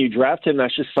think when you draft him,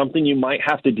 that's just something you might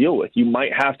have to deal with. You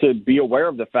might have to be aware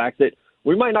of the fact that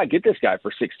we might not get this guy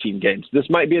for 16 games. This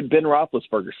might be a Ben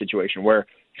Roethlisberger situation where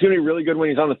he's going to be really good when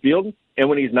he's on the field, and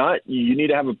when he's not, you need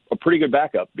to have a pretty good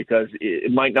backup because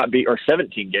it might not be, or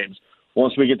 17 games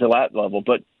once we get to that level.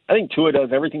 But I think Tua does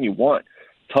everything you want.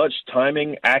 Touch,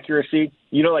 timing, accuracy.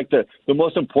 Like the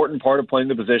most important part of playing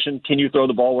the position, can you throw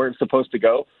the ball where it's supposed to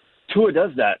go? Tua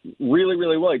does that really,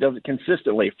 really well. He does it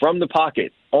consistently from the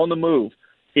pocket, on the move.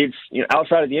 It's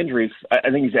outside of the injuries,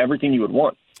 I think he's everything you would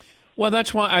want. Well,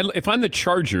 that's why if I'm the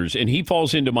Chargers and he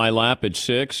falls into my lap at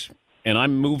 6 and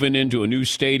I'm moving into a new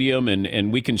stadium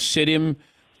and we can sit him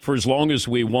for as long as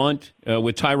we want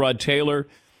with Tyrod Taylor,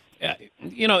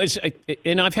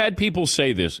 and I've had people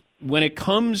say this, when it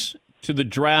comes to the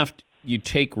draft, you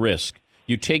take risk,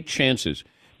 you take chances.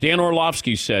 Dan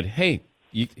Orlovsky said, hey,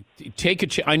 you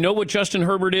take I know what Justin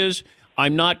Herbert is.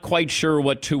 I'm not quite sure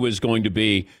what Tua is going to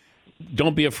be.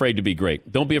 Don't be afraid to be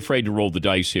great. Don't be afraid to roll the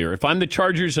dice here. If I'm the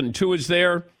Chargers and Tua's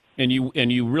there and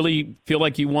you really feel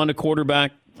like you want a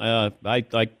quarterback,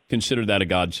 I consider that a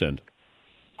godsend.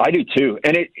 I do too.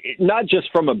 And it not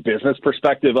just from a business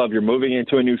perspective of you're moving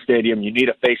into a new stadium, you need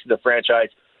a face of the franchise.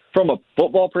 From a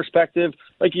football perspective,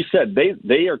 like you said,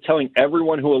 they are telling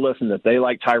everyone who will listen that they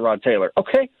like Tyrod Taylor.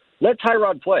 Okay, let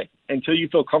Tyrod play until you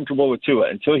feel comfortable with Tua,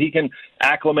 until he can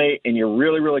acclimate and you're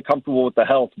really, really comfortable with the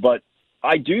health. But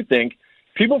I do think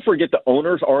people forget the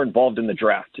owners are involved in the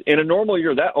draft. In a normal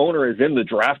year, that owner is in the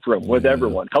draft room with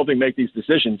everyone, helping make these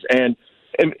decisions. And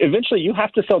eventually you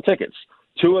have to sell tickets.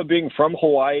 Tua being from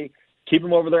Hawaii, keep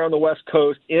him over there on the West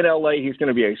Coast. In L.A., he's going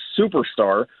to be a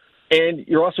superstar. And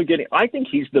you're also getting – I think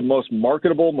he's the most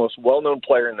marketable, most well-known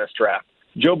player in this draft.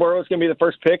 Joe Burrow is going to be the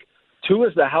first pick. Tua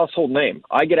is the household name.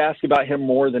 I get asked about him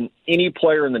more than any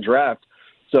player in the draft.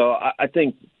 So I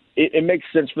think it makes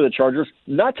sense for the Chargers,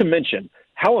 not to mention –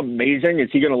 how amazing is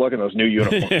he going to look in those new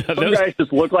uniforms? Some guys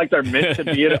just look like they're meant to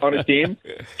be on a team.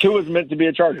 Tua's meant to be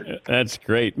a Charger. That's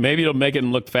great. Maybe it'll make it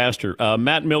look faster.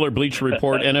 Matt Miller, Bleacher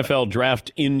Report, NFL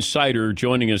Draft Insider,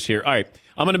 joining us here. All right,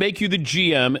 I'm going to make you the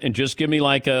GM, and just give me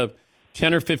like a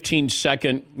 10 or 15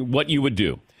 second what you would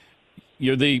do.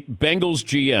 You're the Bengals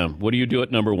GM. What do you do at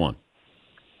number one?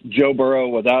 Joe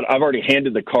Burrow I've already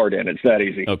handed the card in. It's that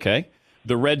easy. Okay.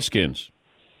 The Redskins.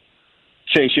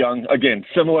 Chase Young, again,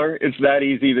 similar. It's that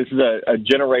easy. This is a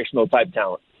generational type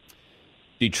talent.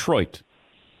 Detroit.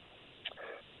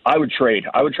 I would trade.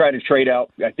 I would try to trade out.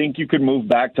 I think you could move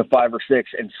back to 5 or 6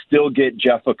 and still get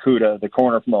Jeff Okudah, the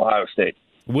corner from Ohio State.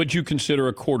 Would you consider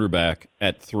a quarterback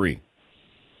at 3?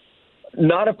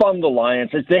 Not if I'm the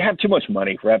Lions. They have too much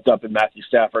money wrapped up in Matthew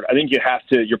Stafford. I think you have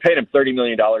to. You're paying him $30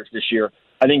 million this year.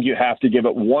 I think you have to give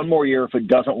it one more year if it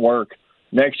doesn't work.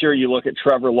 Next year, you look at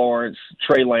Trevor Lawrence,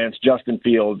 Trey Lance, Justin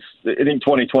Fields. I think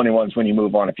 2021 is when you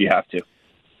move on if you have to.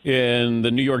 And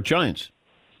the New York Giants.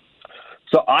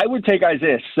 So I would take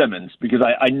Isaiah Simmons because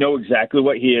I know exactly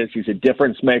what he is. He's a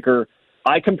difference maker.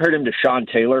 I compared him to Sean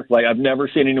Taylor. Like, I've never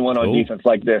seen anyone on defense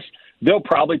like this. They'll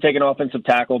probably take an offensive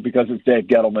tackle because it's Dave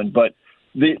Gettleman, but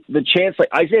the chance, like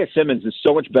Isaiah Simmons is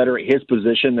so much better at his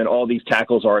position than all these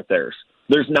tackles are at theirs.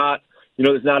 There's not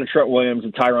a Trent Williams, a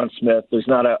Tyron Smith. There's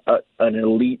not an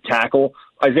elite tackle.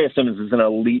 Isaiah Simmons is an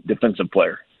elite defensive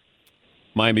player.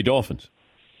 Miami Dolphins.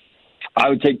 I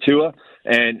would take Tua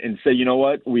and say, you know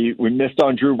what? We missed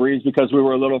on Drew Brees because we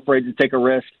were a little afraid to take a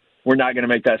risk. We're not going to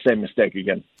make that same mistake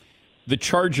again. The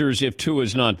Chargers, if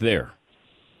Tua's not there.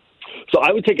 So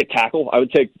I would take a tackle. I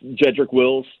would take Jedrick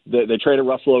Wills. They traded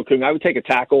Russell Okung. I would take a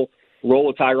tackle, roll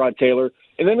with Tyrod Taylor.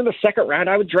 And then in the second round,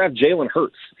 I would draft Jalen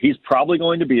Hurts. He's probably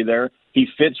going to be there. He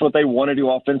fits what they want to do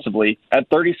offensively. At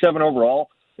 37 overall,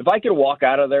 if I could walk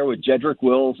out of there with Jedrick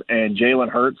Wills and Jalen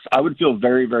Hurts, I would feel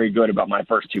very, very good about my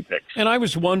first 2 picks. And I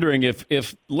was wondering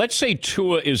if let's say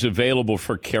Tua is available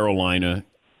for Carolina,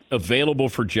 available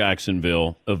for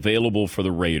Jacksonville, available for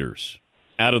the Raiders.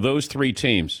 Out of those 3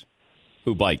 teams,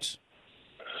 who bites?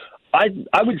 I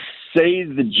would say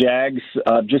the Jags,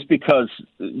 just because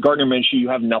Gardner Minshew, you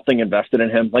have nothing invested in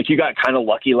him. Like, you got kind of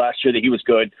lucky last year that he was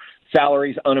good.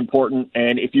 Salary's unimportant,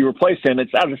 and if you replace him, this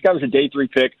guy was a day 3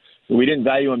 pick. We didn't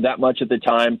value him that much at the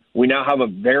time. We now have a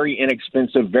very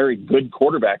inexpensive, very good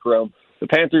quarterback room. The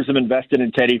Panthers have invested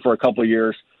in Teddy for a couple of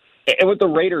years. And with the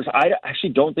Raiders, I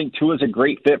actually don't think Tua is a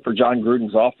great fit for John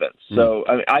Gruden's offense. So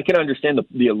I can understand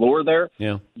the allure there.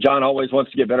 Yeah. John always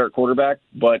wants to get better at quarterback,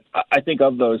 but I think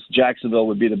of those, Jacksonville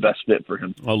would be the best fit for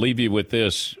him. I'll leave you with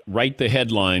this. Write the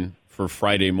headline for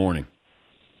Friday morning.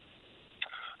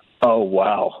 Oh,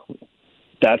 wow.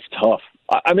 That's tough.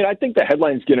 I mean, I think the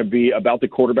headline's going to be about the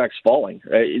quarterbacks falling.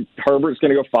 Herbert's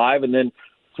going to go 5, and then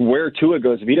where Tua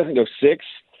goes. If he doesn't go 6,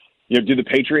 do the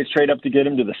Patriots trade up to get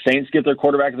him? Do the Saints get their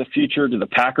quarterback of the future? Do the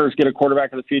Packers get a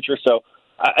quarterback of the future? So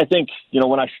I think,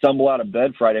 when I stumble out of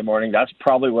bed Friday morning, that's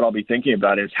probably what I'll be thinking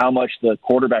about is how much the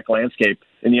quarterback landscape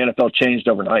in the NFL changed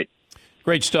overnight.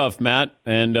 Great stuff, Matt,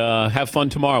 and have fun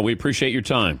tomorrow. We appreciate your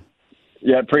time.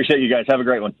 Yeah, appreciate you guys. Have a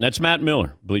great one. That's Matt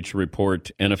Miller, Bleacher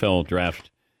Report, NFL draft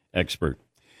expert.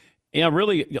 Yeah,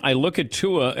 really, I look at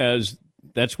Tua as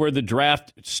that's where the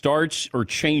draft starts or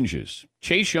changes.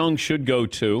 Chase Young should go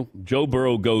 2. Joe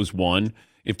Burrow goes 1.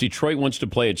 If Detroit wants to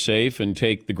play it safe and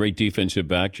take the great defensive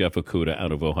back, Jeff Okudah,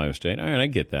 out of Ohio State, all right, I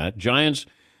get that. Giants,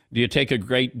 do you take a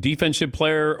great defensive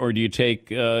player or do you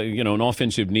take an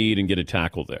offensive need and get a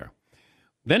tackle there?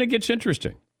 Then it gets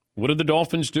interesting. What do the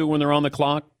Dolphins do when they're on the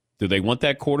clock? Do they want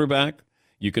that quarterback?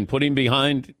 You can put him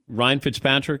behind Ryan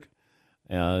Fitzpatrick.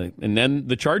 And then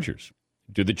the Chargers.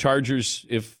 Do the Chargers,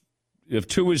 if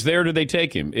Tua is there, do they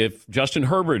take him? If Justin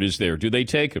Herbert is there, do they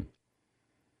take him?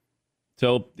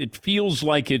 So it feels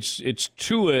like it's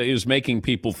Tua is making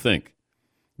people think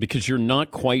because you're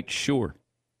not quite sure.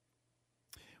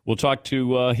 We'll talk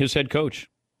to his head coach.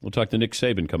 We'll talk to Nick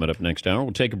Saban coming up next hour.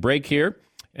 We'll take a break here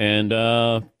and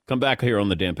come back here on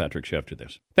the Dan Patrick Show after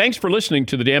this. Thanks for listening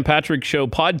to the Dan Patrick Show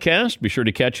podcast. Be sure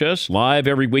to catch us live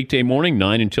every weekday morning,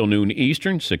 9 until noon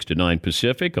Eastern, 6 to 9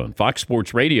 Pacific on Fox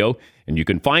Sports Radio. And you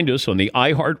can find us on the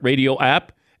iHeartRadio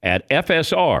app at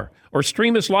FSR or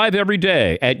stream us live every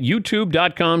day at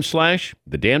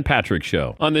youtube.com/The Dan Patrick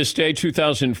Show. On this day,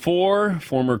 2004,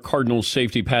 former Cardinals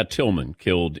safety Pat Tillman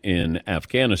killed in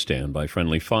Afghanistan by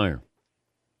friendly fire.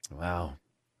 Wow,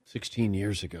 16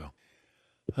 years ago.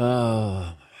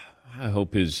 I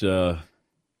hope his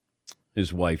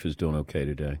wife is doing okay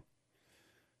today.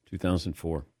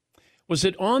 2004. Was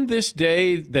it on this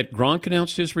day that Gronk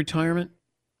announced his retirement?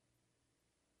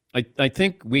 I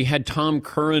think we had Tom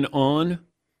Curran on.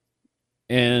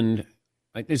 And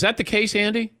is that the case,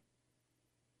 Andy?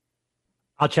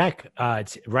 I'll check.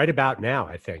 It's right about now,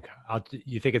 I think.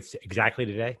 You think it's exactly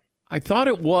today? I thought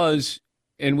it was,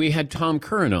 and we had Tom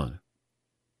Curran on.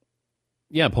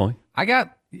 Yeah, Paul. I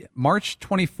got March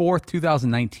 24th,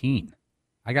 2019.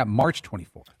 I got March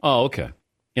 24th. Oh, okay.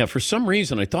 Yeah, for some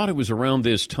reason, I thought it was around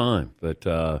this time. But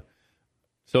so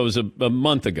it was a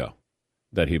month ago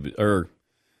that or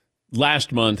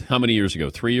last month. How many years ago?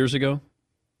 3 years ago?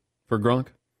 For Gronk?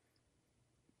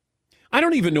 I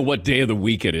don't even know what day of the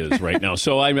week it is right now.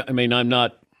 So, I mean, I'm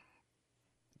not...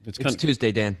 It's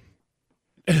Tuesday, Dan.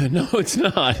 No, it's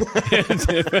not.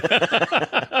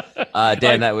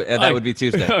 Dan, that would be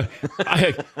Tuesday.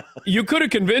 You could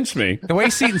have convinced me. The way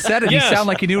Seton said it, Yes. He sounded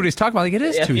like he knew what he was talking about. Like, it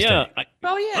is Tuesday. Yeah.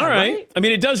 Oh, yeah. All right. I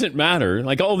mean, it doesn't matter.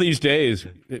 Like all these days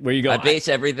where you go... I base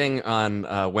everything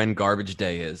on when garbage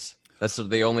day is. That's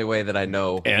the only way that I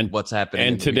know what's happening.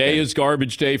 And today is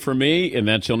garbage day for me, and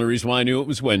that's the only reason why I knew it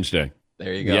was Wednesday.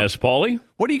 There you go. Yes, Paulie?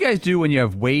 What do you guys do when you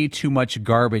have way too much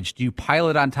garbage? Do you pile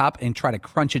it on top and try to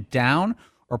crunch it down,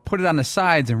 or put it on the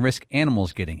sides and risk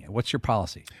animals getting it? What's your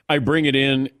policy? I bring it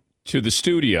in to the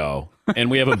studio,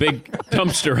 and we have a big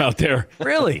dumpster out there.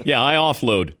 Really? Yeah, I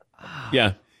offload.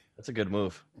 Yeah. That's a good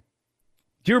move.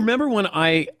 Do you remember when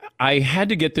I had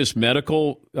to get this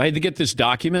I had to get this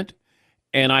document,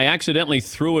 and I accidentally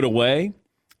threw it away,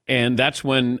 and that's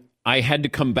when I had to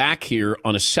come back here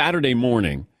on a Saturday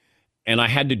morning, and I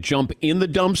had to jump in the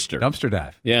dumpster. Dumpster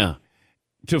dive. Yeah.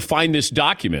 To find this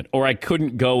document, or I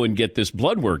couldn't go and get this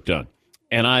blood work done.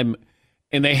 And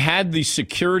they had the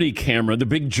security camera. The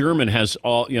big German has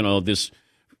all, this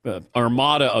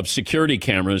armada of security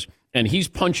cameras, and he's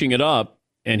punching it up,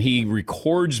 and he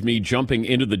records me jumping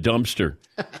into the dumpster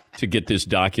to get this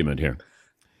document here.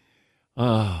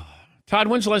 Todd,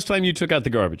 when's the last time you took out the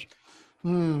garbage?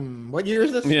 What year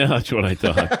is this? Yeah, that's what I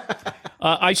thought.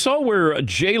 I saw where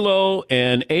J-Lo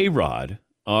and A-Rod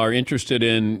are interested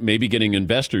in maybe getting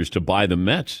investors to buy the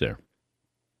Mets there.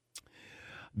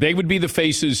 They would be the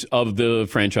faces of the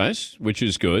franchise, which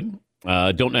is good.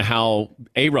 Don't know how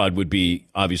A-Rod would be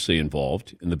obviously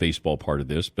involved in the baseball part of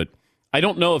this, but I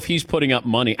don't know if he's putting up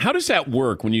money. How does that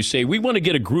work when you say, we want to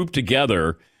get a group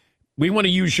together, we want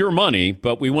to use your money,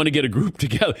 but we want to get a group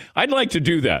together? I'd like to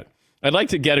do that. I'd like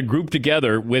to get a group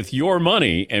together with your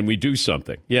money and we do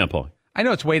something. Yeah, Paul. I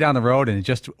know it's way down the road and it's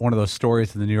just one of those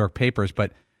stories in the New York papers,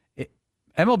 but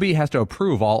MLB has to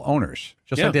approve all owners.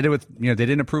 Just like they did with, they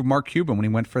didn't approve Mark Cuban when he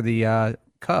went for the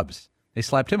Cubs. They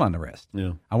slapped him on the wrist.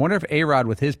 Yeah. I wonder if A-Rod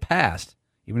with his past,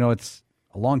 even though it's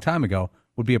a long time ago,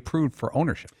 would be approved for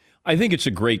ownership. I think it's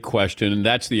a great question, and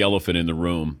that's the elephant in the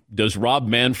room. Does Rob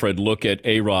Manfred look at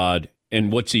A-Rod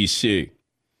and what's he see?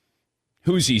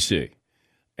 Who's he see?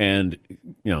 And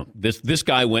this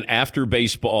guy went after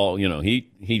baseball.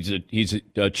 He's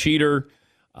a cheater.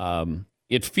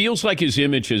 It feels like his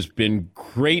image has been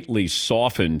greatly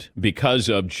softened because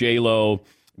of J-Lo,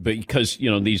 because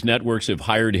these networks have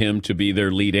hired him to be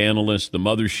their lead analyst. The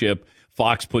mothership,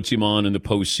 Fox puts him on in the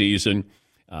postseason.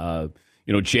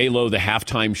 J-Lo, the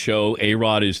halftime show,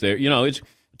 A-Rod is there.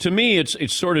 To me,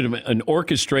 it's sort of an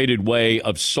orchestrated way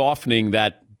of softening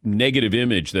that negative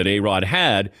image that A-Rod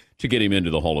had to get him into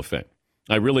the Hall of Fame.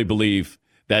 I really believe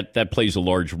that plays a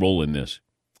large role in this.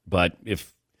 But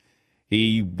if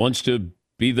he wants to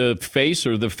be the face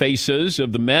or the faces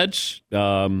of the Mets,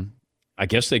 I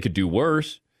guess they could do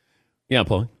worse. Yeah,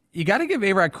 Paul. You got to give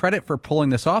A-Rod credit for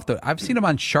pulling this off, though. I've seen him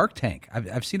on Shark Tank.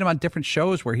 I've seen him on different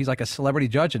shows where he's like a celebrity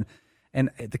judge, and And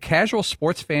the casual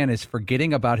sports fan is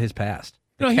forgetting about his past.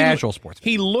 Sports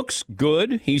fan. He looks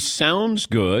good. He sounds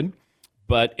good.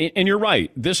 But, and you're right,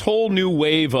 this whole new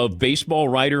wave of baseball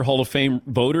writer Hall of Fame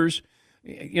voters,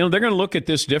 they're going to look at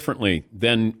this differently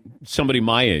than somebody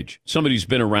my age, somebody who's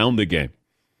been around the game.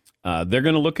 They're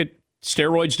going to look at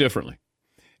steroids differently.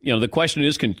 The question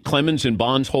is, can Clemens and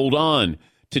Bonds hold on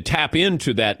to tap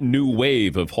into that new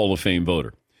wave of Hall of Fame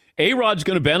voter? A-Rod's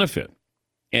going to benefit.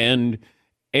 And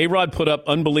A-Rod put up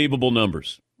unbelievable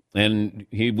numbers. And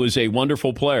he was a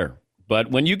wonderful player. But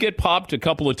when you get popped a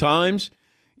couple of times,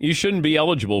 you shouldn't be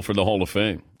eligible for the Hall of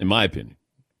Fame, in my opinion.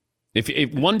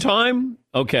 If one time,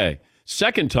 okay.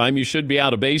 Second time, you should be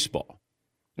out of baseball.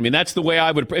 I mean, that's the way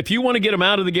I would. If you want to get him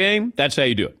out of the game, that's how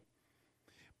you do it.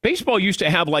 Baseball used to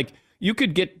have you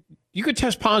could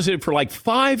test positive for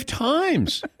 5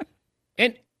 times,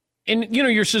 and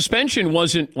your suspension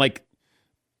wasn't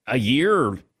a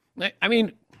year. I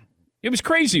mean, it was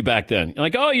crazy back then.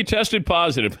 You tested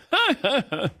positive.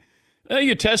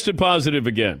 You tested positive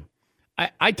again.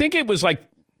 I think it was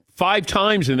 5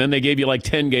 times, and then they gave you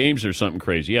 10 games or something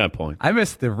crazy. Yeah, Paul. I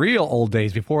miss the real old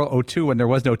days before 2002 when there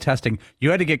was no testing. You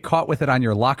had to get caught with it on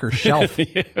your locker shelf.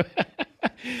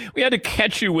 We had to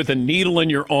catch you with a needle in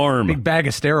your arm. Big bag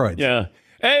of steroids. Yeah.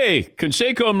 Hey,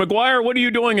 Canseco and McGuire, what are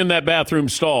you doing in that bathroom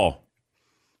stall?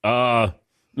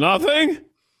 Nothing?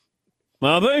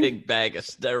 Nothing? Big bag of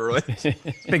steroids.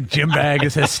 Big gym bag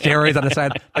that says steroids on the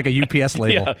side, like a UPS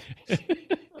label. Yeah.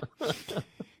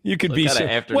 You could be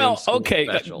well, okay.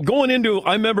 Special.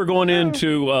 I remember going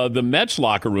into the Mets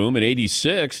locker room in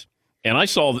 '86, and I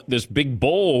saw this big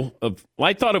bowl of.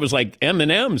 I thought it was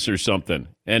M&Ms or something,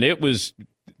 and it was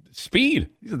speed.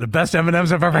 These are the best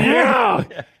M&Ms I've ever had.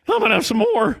 Yeah, I'm gonna have some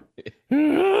more.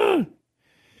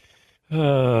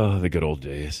 Oh, the good old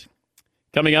days.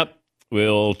 Coming up,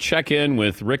 we'll check in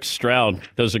with Rick Stroud.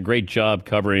 Does a great job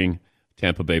covering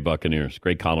Tampa Bay Buccaneers.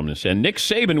 Great columnist, and Nick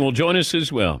Saban will join us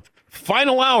as well.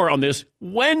 Final hour on this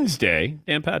Wednesday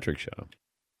Dan Patrick Show.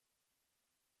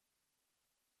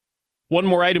 One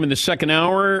more item in the second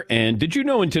hour. And did you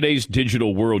know in today's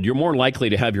digital world, you're more likely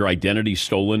to have your identity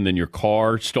stolen than your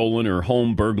car stolen or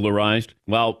home burglarized?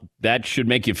 Well, that should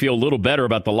make you feel a little better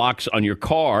about the locks on your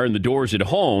car and the doors at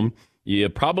home. You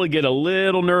probably get a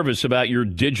little nervous about your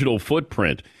digital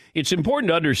footprint. It's important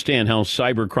to understand how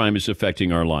cybercrime is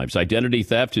affecting our lives. Identity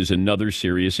theft is another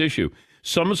serious issue.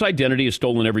 Someone's identity is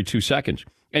stolen every 2 seconds.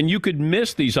 And you could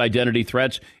miss these identity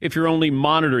threats if you're only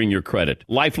monitoring your credit.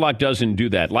 LifeLock doesn't do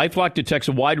that. LifeLock detects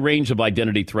a wide range of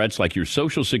identity threats like your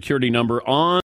social security number on